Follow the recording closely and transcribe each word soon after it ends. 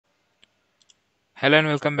Hello and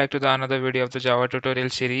welcome back to the another video of the Java tutorial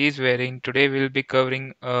series, wherein today we'll be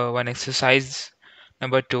covering one exercise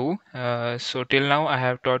number 2. So till now I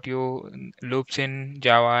have taught you loops in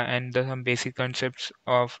Java and some basic concepts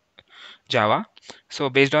of Java. So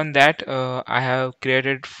based on that, I have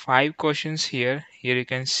created 5 questions here. Here you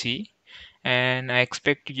can see, and I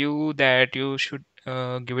expect you that you should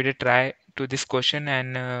give it a try to this question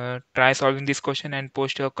and try solving this question and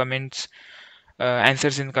post your comments,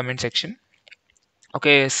 answers in comment section.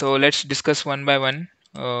 Okay, so let's discuss one by one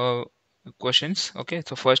questions. Okay,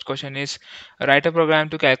 so first question is write a program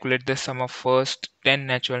to calculate the sum of first 10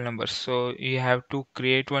 natural numbers. So you have to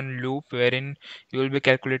create one loop wherein you will be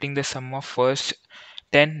calculating the sum of first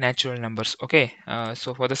 10 natural numbers. Okay,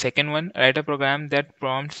 so for the second one, write a program that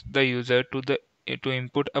prompts the user to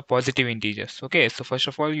input a positive integers. Okay, so first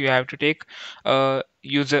of all you have to take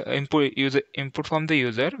user input from the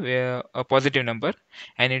user where a positive number,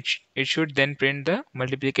 and it should then print the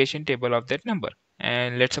multiplication table of that number.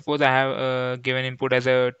 And let's suppose I have given input as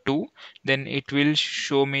a 2, then it will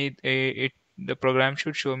show me the program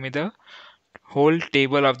should show me the whole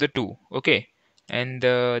table of the 2. Okay, and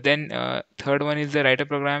then third one is the write a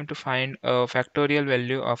program to find a factorial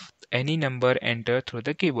value of any number entered through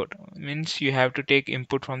the keyboard. Means you have to take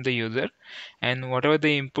input from the user, and whatever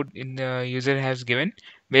the input in the user has given,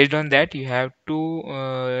 based on that you have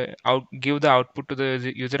to give the output to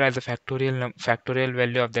the user as a factorial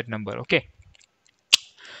value of that number. Okay,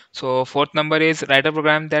 so fourth number is write a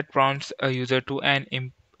program that prompts a user to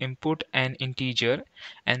input an integer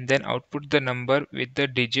and then output the number with the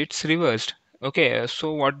digits reversed. Okay,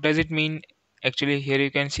 so what does it mean? Actually, here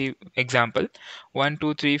you can see example 1,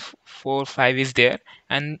 2, 3, 4, 5 is there,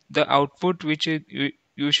 and the output which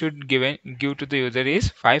you should give to the user is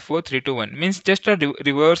 5, 4, 3, 2, 1. Means just a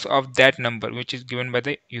reverse of that number which is given by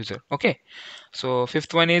the user. Okay, so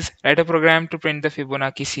fifth one is write a program to print the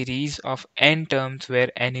Fibonacci series of n terms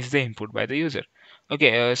where n is the input by the user.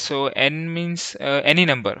 Okay, so n means any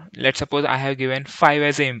number. Let's suppose I have given 5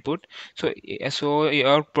 as the input. So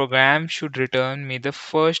your program should return me the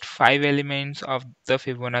first 5 elements of the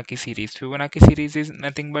Fibonacci series. Fibonacci series is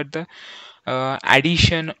nothing but the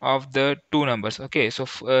addition of the two numbers. Okay, so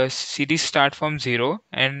series start from 0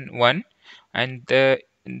 and 1, and the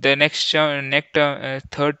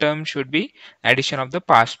third term should be addition of the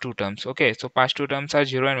past two terms. Okay, so past two terms are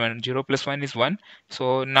 0 and 1. 0 plus 1 is 1.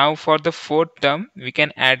 So now for the fourth term we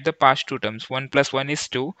can add the past two terms. 1 plus 1 is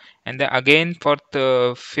 2, and then again for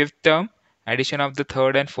the fifth term, addition of the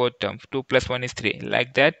third and fourth term, 2 plus 1 is 3.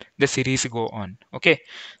 Like that the series go on. Okay,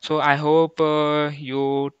 so I hope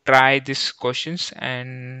you try these questions,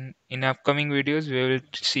 and in upcoming videos we will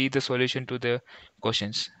see the solution to the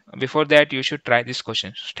questions. Before that, you should try these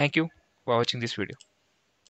questions. Thank you for watching this video.